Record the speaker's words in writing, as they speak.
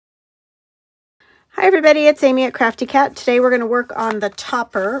Hi everybody, it's Amy at Crafty Cat. Today we're going to work on the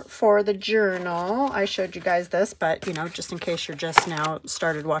topper for the journal. I showed you guys this, but you know, just in case you're just now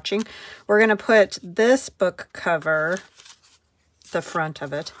started watching, we're going to put this book cover, the front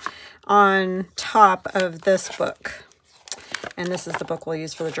of it, on top of this book. And this is the book we'll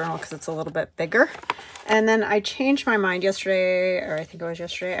use for the journal because it's a little bit bigger. And then I changed my mind yesterday, or I think it was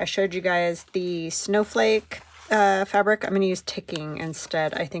yesterday. I showed you guys the snowflake fabric. I'm going to use ticking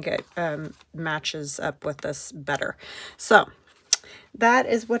instead. I think it matches up with this better. So that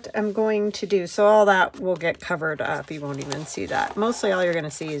is what I'm going to do. So all that will get covered up. You won't even see that. Mostly all you're going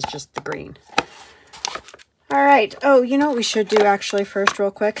to see is just the green. All right. Oh, you know what we should do actually first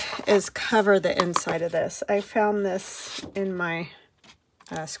real quick is cover the inside of this. I found this in my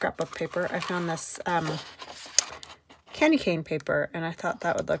scrapbook paper. I found this candy cane paper, and I thought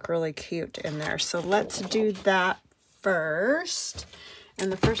that would look really cute in there. So let's do that first.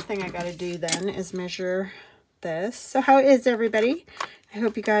 And the first thing I got to do then is measure this. So how is everybody? I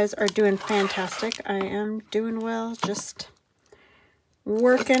hope you guys are doing fantastic. I am doing well, just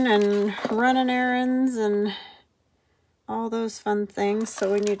working and running errands and all those fun things.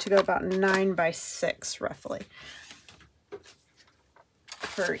 So we need to go about 9 by 6 roughly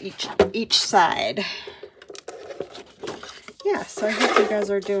for each side. Yeah, so I hope you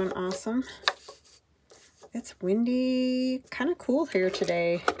guys are doing awesome. It's windy, kind of cool here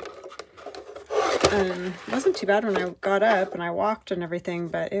today. It wasn't too bad when I got up and I walked and everything,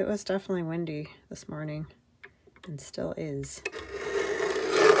 but it was definitely windy this morning and still is.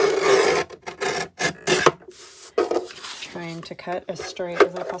 Trying to cut as straight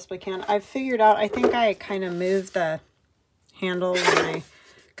as I possibly can. I've figured out, I think I kind of moved the handle when I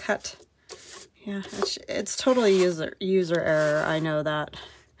cut. Yeah, it's totally user error. I know that.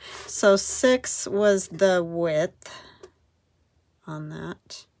 So 6 was the width on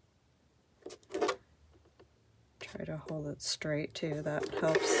that. Try to hold it straight too. That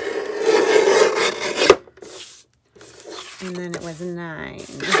helps. And then it was 9.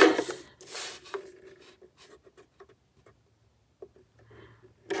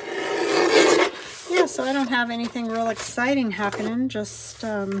 Yeah, so I don't have anything real exciting happening. Just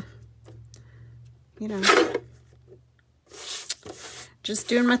you know, just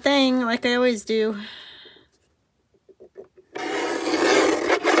doing my thing like I always do.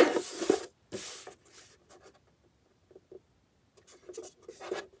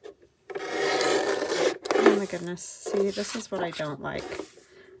 Oh my goodness. See, this is what I don't like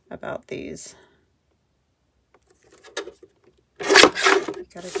about these. You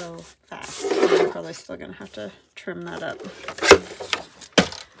gotta go fast. I'm probably still gonna have to trim that up.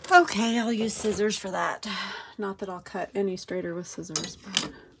 Okay, I'll use scissors for that. Not that I'll cut any straighter with scissors, but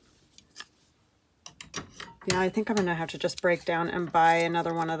yeah, I think I'm gonna have to just break down and buy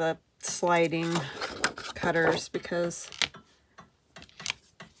another one of the sliding cutters because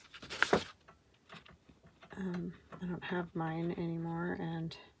I don't have mine anymore,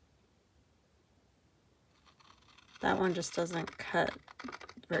 and that one just doesn't cut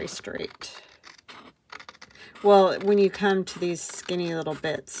very straight. Well, when you come to these skinny little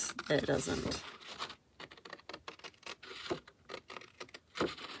bits, it doesn't.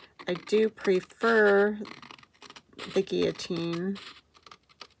 I do prefer the guillotine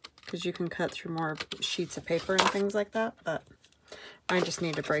because you can cut through more sheets of paper and things like that, but I just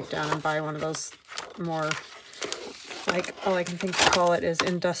need to break down and buy one of those more, like, all I can think to call it is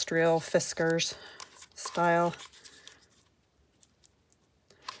industrial Fiskars style.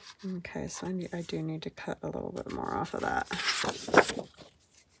 Okay, so I do need to cut a little bit more off of that.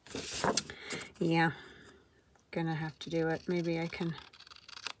 Yeah, gonna have to do it. Maybe I can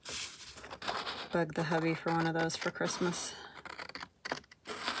bug the hubby for one of those for Christmas.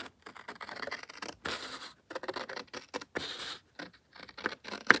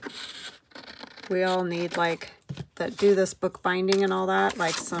 We all need, like, that do this book binding and all that,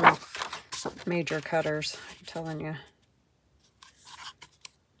 like some major cutters, I'm telling you.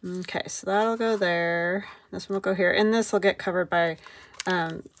 Okay, so that'll go there. This one will go here. And this will get covered by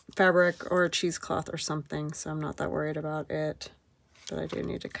fabric or cheesecloth or something, so I'm not that worried about it. But I do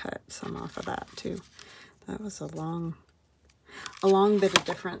need to cut some off of that too. That was a long bit of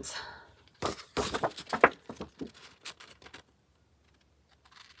difference.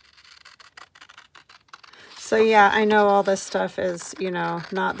 So yeah, I know all this stuff is, you know,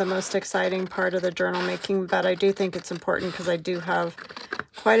 not the most exciting part of the journal making, but I do think it's important because I do have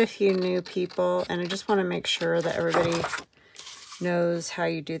quite a few new people, and I just want to make sure that everybody knows how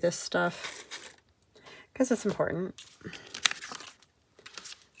you do this stuff because it's important.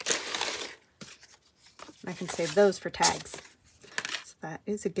 I can save those for tags. So that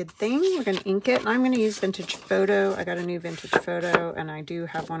is a good thing. We're going to ink it, and I'm going to use Vintage Photo. I got a new Vintage Photo, and I do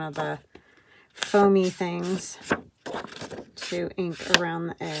have one of the foamy things to ink around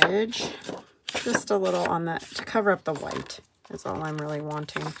the edge. Just a little on that to cover up the white is all I'm really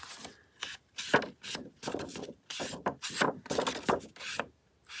wanting.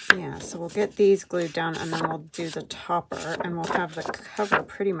 Yeah, so we'll get these glued down, and then we'll do the topper, and we'll have the cover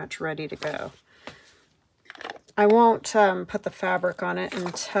pretty much ready to go. I won't put the fabric on it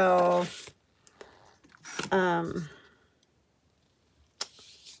until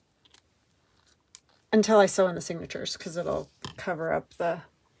I sew in the signatures, because it'll cover up the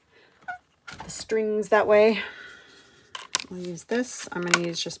strings that way. I'll use this. I'm going to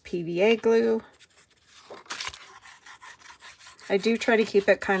use just PVA glue. I do try to keep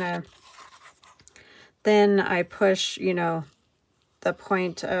it kind of thin. I push, you know, the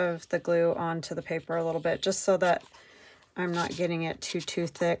point of the glue onto the paper a little bit, just so that I'm not getting it too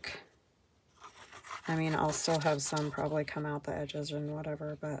thick. I mean, I'll still have some probably come out the edges and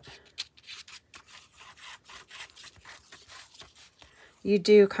whatever, but you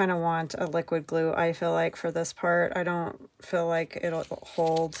do kind of want a liquid glue, I feel like, for this part. I don't feel like it'll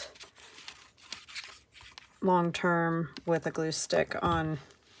hold long term with a glue stick on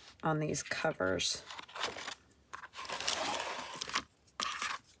these covers.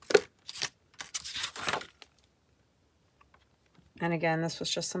 And again, this was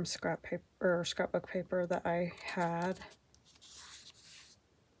just some scrap paper or scrapbook paper that I had.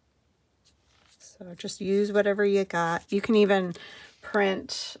 So just use whatever you got. You can even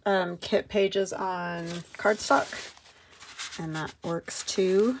print kit pages on cardstock, and that works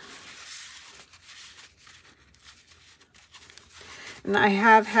too. And I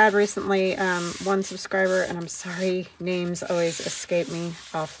have had recently one subscriber, and I'm sorry, names always escape me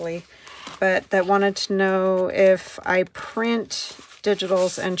awfully, but that wanted to know if I print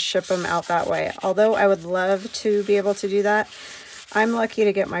digitals and ship them out that way. Although I would love to be able to do that, I'm lucky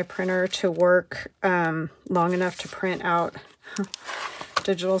to get my printer to work long enough to print out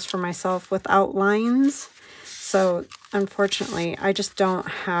digitals for myself without lines. So unfortunately, I just don't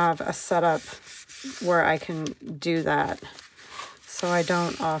have a setup where I can do that. So I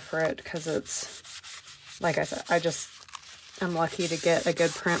don't offer it, because it's, like I said, I'm lucky to get a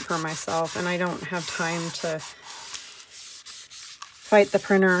good print for myself, and I don't have time to fight the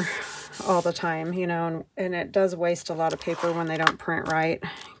printer all the time, you know, and it does waste a lot of paper when they don't print right,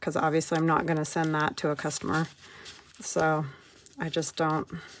 because obviously I'm not going to send that to a customer. So I just don't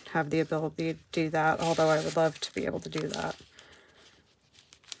have the ability to do that, although I would love to be able to do that.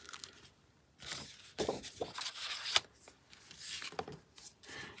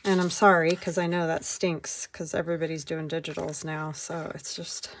 And I'm sorry, because I know that stinks, because everybody's doing digitals now, so it's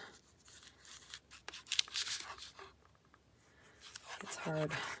just, it's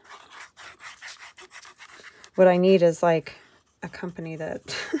hard. What I need is like a company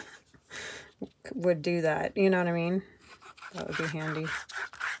that would do that, you know what I mean? That would be handy.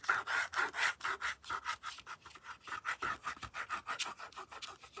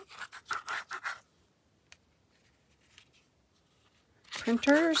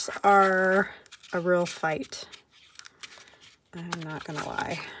 Printers are a real fight. I'm not gonna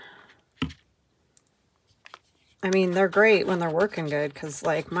lie. I mean, they're great when they're working good, because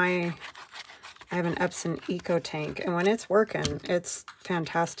like I have an Epson Eco Tank, and when it's working, it's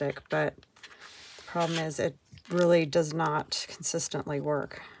fantastic, but the problem is it really does not consistently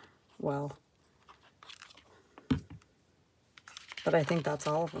work well. But I think that's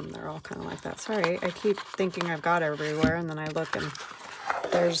all of them. They're all kind of like that. Sorry, I keep thinking I've got everywhere, and then I look and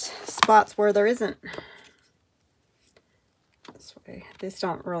there's spots where there isn't. This way. These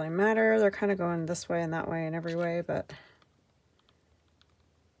don't really matter. They're kind of going this way and that way and every way, but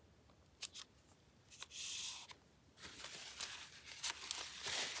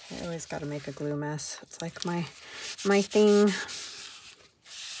I always got to make a glue mess. It's like my thing.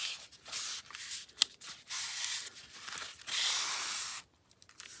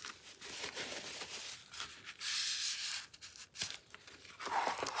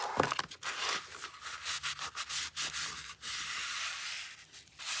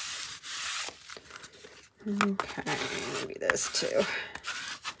 Okay, maybe this too.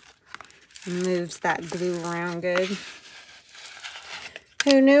 Moves that glue around good.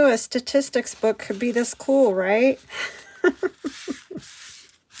 Who knew a statistics book could be this cool, right?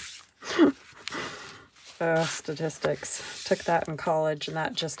 Oh, statistics. Took that in college, and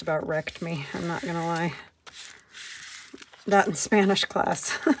that just about wrecked me. I'm not gonna lie. That in Spanish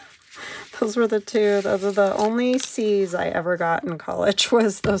class. Those were the two. Those are the only C's I ever got in college,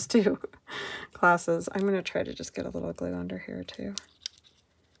 was those two classes. I'm going to try to just get a little glue under here too.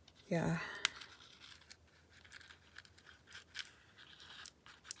 Yeah.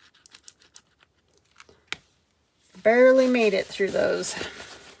 Barely made it through those.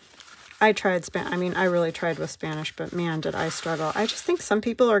 I tried I mean, I really tried with Spanish, but man, did I struggle. I just think some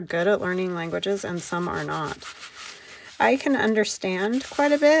people are good at learning languages and some are not. I can understand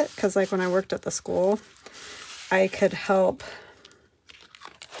quite a bit because like when I worked at the school, I could help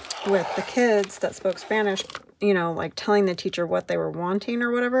with the kids that spoke Spanish, you know, like telling the teacher what they were wanting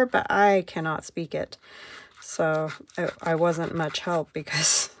or whatever, but I cannot speak it. So I wasn't much help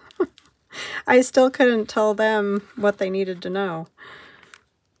because I still couldn't tell them what they needed to know.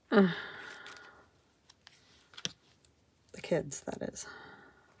 The kids, that is.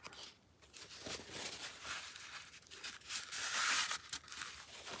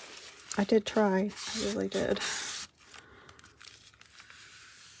 I did try. I really did.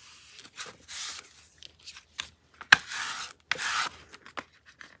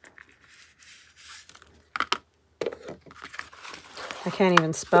 I can't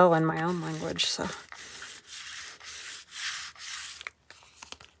even spell in my own language, so.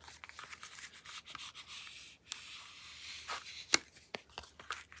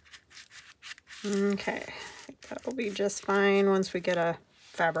 Okay, I think that will be just fine once we get a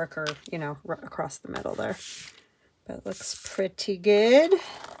fabric or, you know, across the middle there. But it looks pretty good.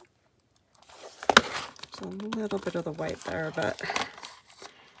 There's a little bit of the white there, but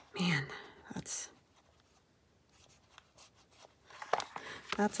man,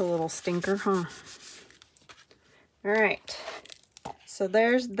 that's a little stinker, huh? All right, so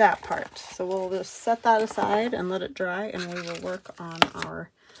there's that part. So we'll just set that aside and let it dry, and we will work on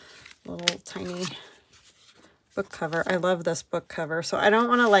our little tiny book cover. I love this book cover. So I don't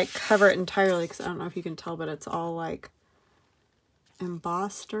want to like cover it entirely because I don't know if you can tell, but it's all like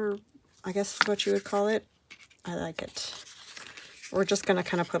embossed, or I guess is what you would call it. I like it. We're just going to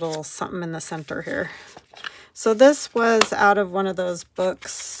kind of put a little something in the center here. So this was out of one of those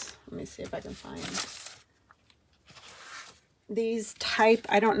books. Let me see if I can find these type.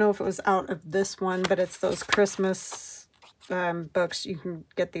 I don't know if it was out of this one, but it's those Christmas books. You can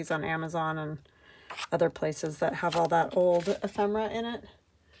get these on Amazon and other places that have all that old ephemera in it.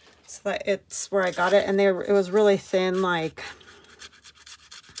 So that it's where I got it, and it was really thin, like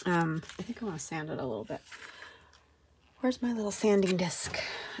I think I want to sand it a little bit. Where's my little sanding disc?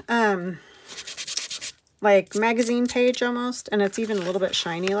 Like magazine page almost, and it's even a little bit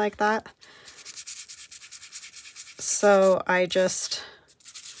shiny like that. So I just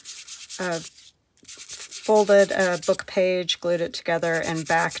folded a book page, glued it together, and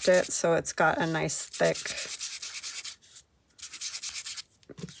backed it so it's got a nice thick,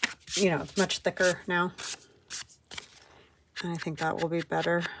 you know, much thicker now. And I think that will be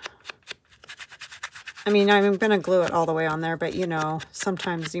better. I mean, I'm going to glue it all the way on there, but you know,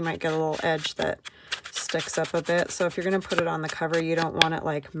 sometimes you might get a little edge that sticks up a bit. So if you're going to put it on the cover, you don't want it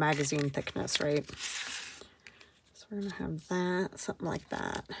like magazine thickness, right? So we're going to have that, something like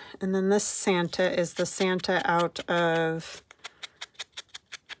that. And then this Santa is the Santa out of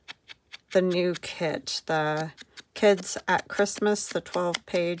the new kit, the Kids at Christmas, the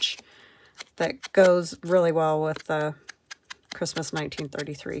 12-page that goes really well with the Christmas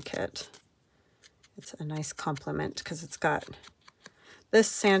 1933 kit. It's a nice complement because it's got this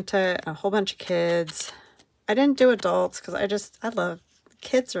Santa, a whole bunch of kids. I didn't do adults because I love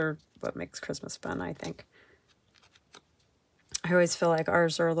kids are what makes Christmas fun, I think. I always feel like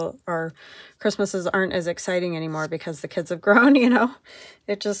our Christmases aren't as exciting anymore because the kids have grown, you know.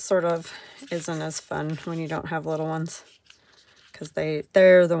 It just sort of isn't as fun when you don't have little ones because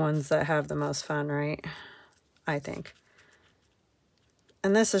they're the ones that have the most fun, right? I think.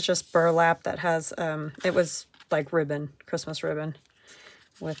 And this is just burlap that has, it was like ribbon, Christmas ribbon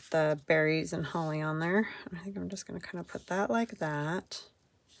with the berries and holly on there. I think I'm just going to kind of put that like that.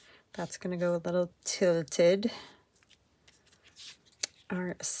 That's going to go a little tilted.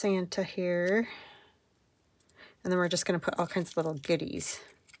 Our Santa here. And then we're just going to put all kinds of little goodies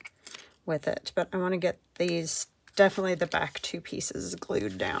with it. But I want to get these, definitely the back two pieces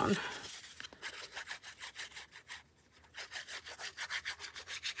glued down.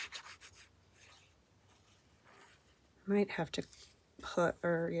 Might have to plug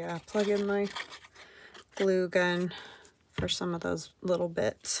in my glue gun for some of those little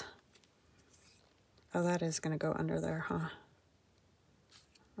bits. Oh, that is going to go under there, huh?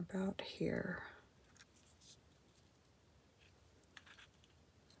 About here.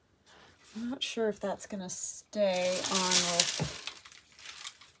 I'm not sure if that's going to stay on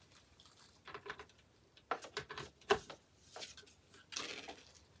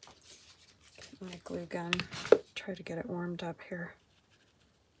with my glue gun. Try to get it warmed up here.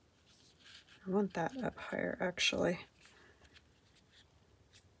 I want that up higher, actually.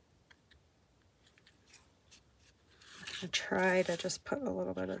 I'm going to try to just put a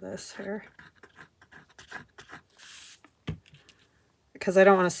little bit of this here, because I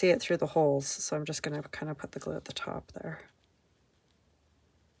don't want to see it through the holes, so I'm just going to kind of put the glue at the top there.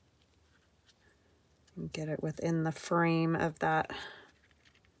 And get it within the frame of that.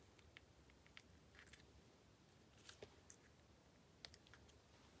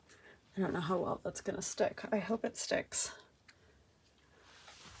 I don't know how well that's going to stick. I hope it sticks.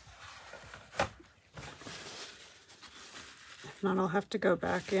 If not, I'll have to go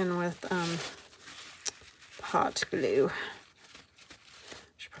back in with hot glue.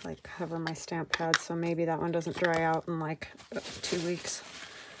 Should probably cover my stamp pad so maybe that one doesn't dry out in like 2 weeks.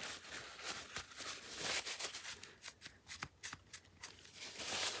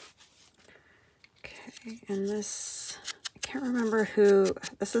 Okay, and this, I can't remember who,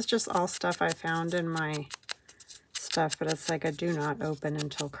 this is just all stuff I found in my stuff, but it's like a do not open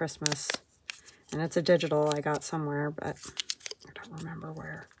until Christmas. And it's a digital I got somewhere, but I don't remember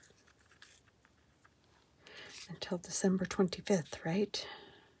where. Until December 25th, right?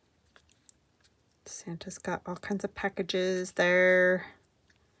 Santa's got all kinds of packages there.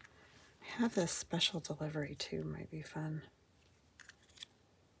 I have this special delivery too, might be fun.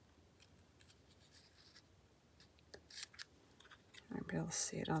 Might be able to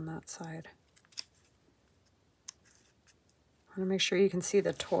see it on that side. I want to make sure you can see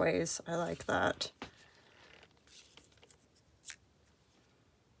the toys. I like that.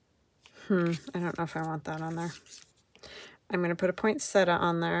 I don't know if I want that on there. I'm going to put a poinsettia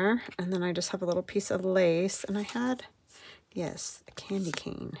on there, and then I just have a little piece of lace, and I had, yes, a candy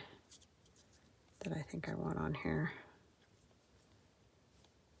cane that I think I want on here.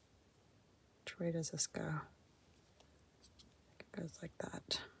 Which way does this go? It goes like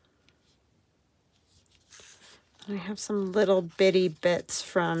that. And I have some little bitty bits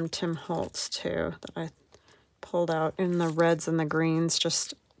from Tim Holtz too that I pulled out in the reds and the greens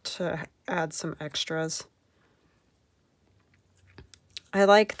just to add some extras. I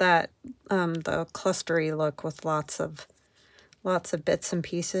like that the clustery look with lots of bits and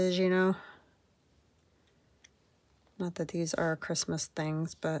pieces, you know. Not that these are Christmas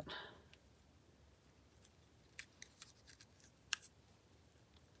things, but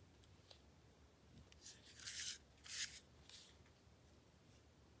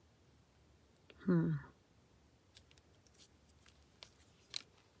I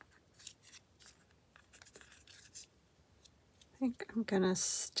think I'm gonna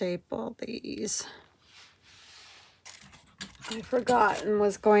staple these. I forgot and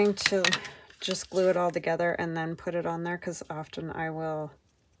was going to just glue it all together and then put it on there, because often I will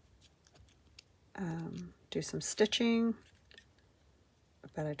do some stitching,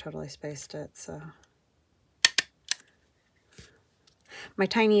 but I totally spaced it, so. My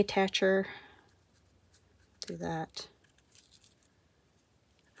tiny attacher, do that.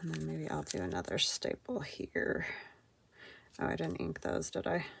 And then maybe I'll do another staple here. Oh, I didn't ink those, did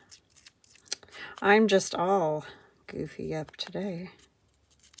I? I'm just all goofy up today.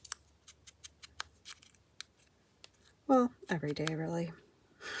 Well, every day, really.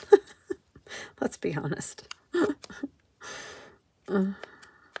 Let's be honest.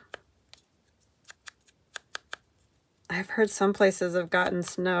 I've heard some places have gotten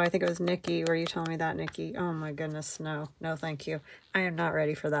snow. I think it was Nikki where you told me that, Nikki. Oh my goodness, snow. No, thank you. I am not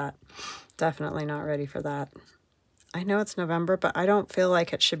ready for that. Definitely not ready for that. I know it's November, but I don't feel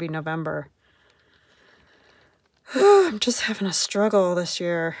like it should be November. I'm just having a struggle this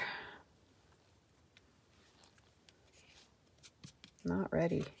year. Not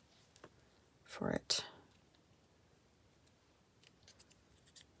ready for it.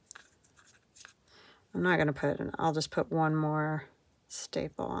 I'm not going to put it, I'll just put one more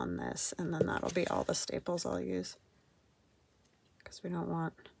staple on this, and then that'll be all the staples I'll use. Because we don't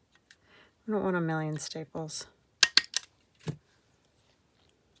want a million staples.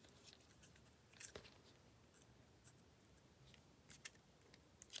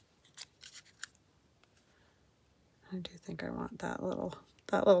 I do think I want that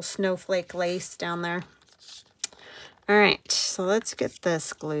little snowflake lace down there. All right, so let's get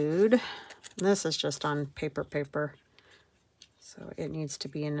this glued. And this is just on paper, so it needs to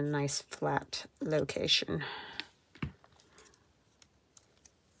be in a nice flat location.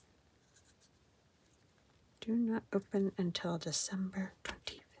 Do not open until December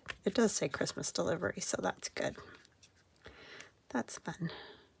 25th. It does say Christmas delivery, so that's good. That's fun.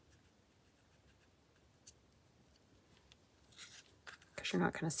 Because you're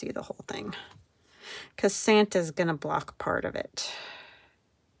not going to see the whole thing. Because Santa's going to block part of it.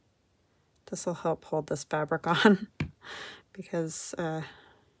 This will help hold this fabric on because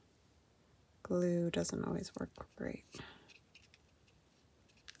glue doesn't always work great.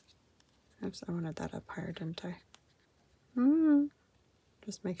 Oops, I wanted that up higher, didn't I?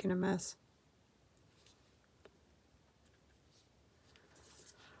 Just making a mess.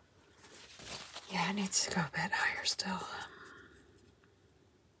 Yeah, it needs to go a bit higher still.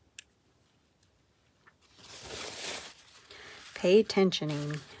 Pay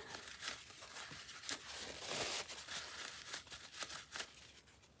attentioning.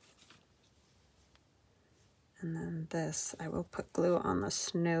 And then this, I will put glue on the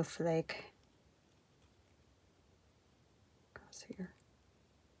snowflake. Across here.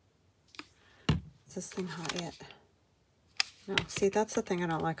 Is this thing hot yet? No, see, that's the thing I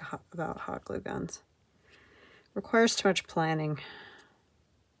don't like about hot glue guns. Requires too much planning.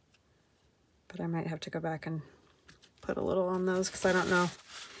 But I might have to go back and put a little on those because I don't know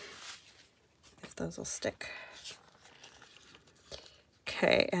if those will stick.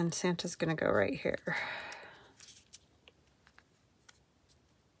 Okay, and Santa's gonna go right here.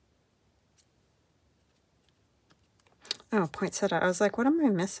 Oh, poinsettia. I was like, what am I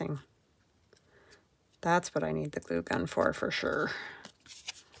missing? That's what I need the glue gun for sure.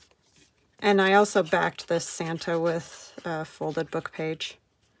 And I also backed this Santa with a folded book page.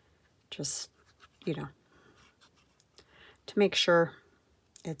 Just, you know, to make sure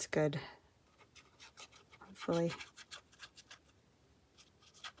it's good. Hopefully.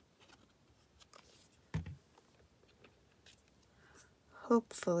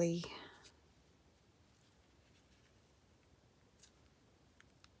 Hopefully.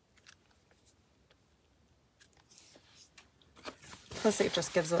 Plus it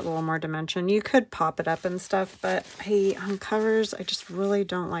just gives it a little more dimension. You could pop it up and stuff, but on covers, I just really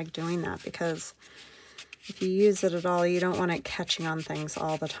don't like doing that because if you use it at all, you don't want it catching on things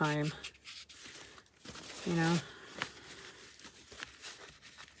all the time. You know?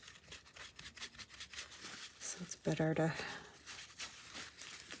 So it's better to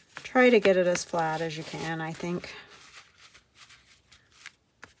try to get it as flat as you can, I think.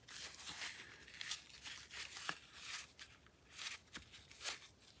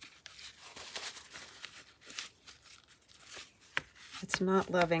 It's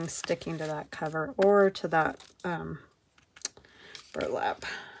not loving sticking to that cover or to that burlap.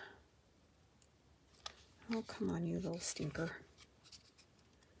 Oh, come on, you little stinker.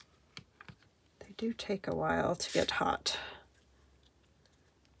 They do take a while to get hot.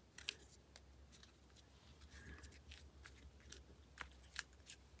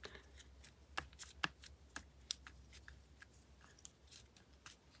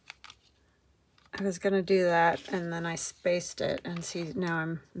 I was gonna do that and then I spaced it, and see, now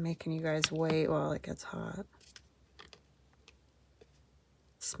I'm making you guys wait while it gets hot.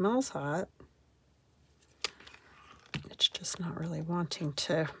 Smells hot. It's just not really wanting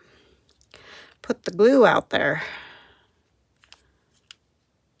to put the glue out there.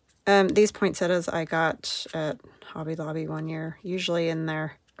 These poinsettias I got at Hobby Lobby one year, usually in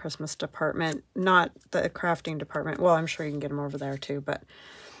their Christmas department, not the crafting department. Well, I'm sure you can get them over there too, but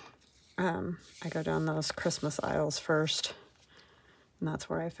I go down those Christmas aisles first, and that's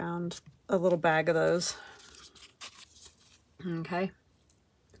where I found a little bag of those. Okay,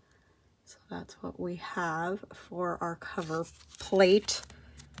 so that's what we have for our cover plate.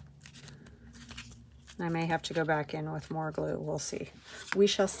 I may have to go back in with more glue. We'll see. We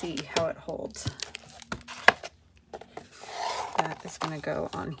shall see how it holds. That is going to go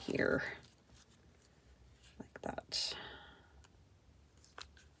on here like that.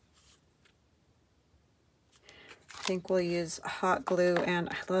 I think we'll use hot glue, and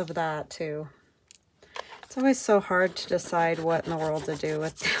I love that too. It's always so hard to decide what in the world to do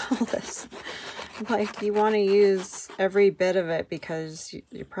with all this. Like, you want to use every bit of it because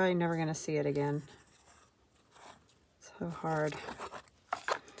you're probably never going to see it again. So hard.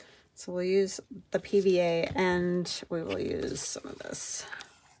 So we'll use the PVA, and we will use some of this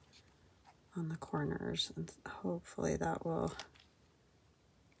on the corners, and hopefully that will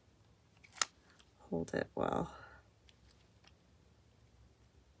hold it well.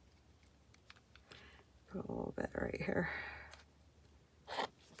 Put a little bit right here.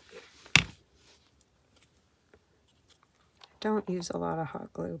 Don't use a lot of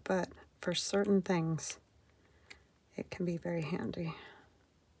hot glue, but for certain things it can be very handy.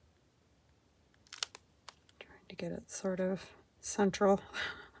 Trying to get it sort of central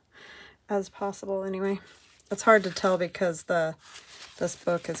as possible anyway. It's hard to tell because this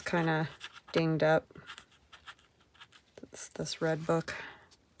book is kind of dinged up. It's this red book.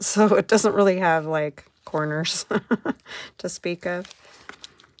 So it doesn't really have like corners to speak of.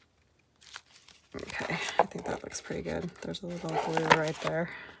 looks pretty good. There's a little glue right there.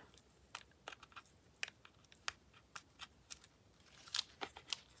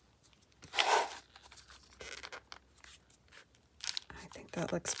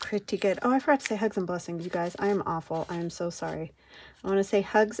 That looks pretty good. Oh, I forgot to say hugs and blessings, you guys. I am awful. I am so sorry. I want to say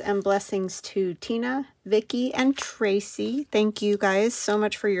hugs and blessings to Tina, Vicky, and Tracy. Thank you guys so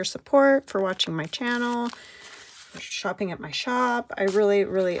much for your support, for watching my channel, for shopping at my shop. I really,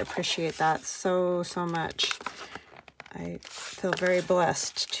 really appreciate that so, so much. I feel very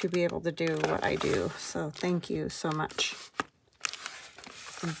blessed to be able to do what I do. So thank you so much.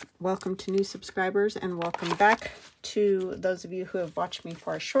 And welcome to new subscribers, and welcome back to those of you who have watched me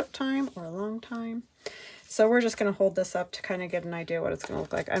for a short time or a long time. So we're just going to hold this up to kind of get an idea what it's going to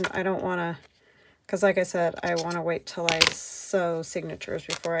look like. I don't want to, because like I said, I want to wait till I sew signatures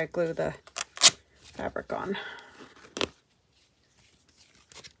before I glue the fabric on.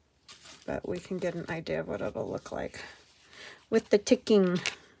 But we can get an idea of what it'll look like with the ticking.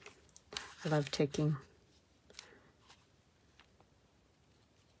 I love ticking.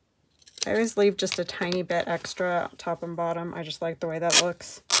 I always leave just a tiny bit extra top and bottom. I just like the way that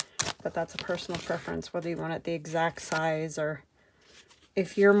looks, but that's a personal preference, whether you want it the exact size, or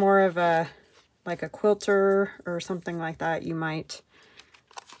if you're more of a, like a quilter or something like that, you might,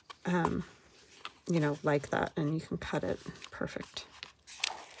 you know, like that, and you can cut it perfect.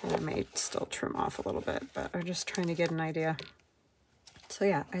 And I may still trim off a little bit, but I'm just trying to get an idea. So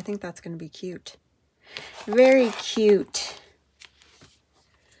yeah, I think that's going to be cute. Very cute.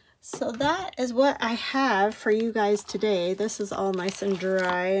 So that is what I have for you guys today. This is all nice and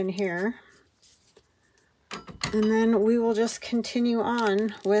dry in here. And then we will just continue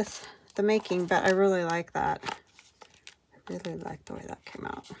on with the making, but I really like that. I really like the way that came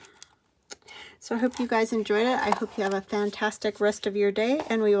out. So I hope you guys enjoyed it. I hope you have a fantastic rest of your day,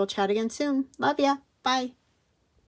 and we will chat again soon. Love ya. Bye.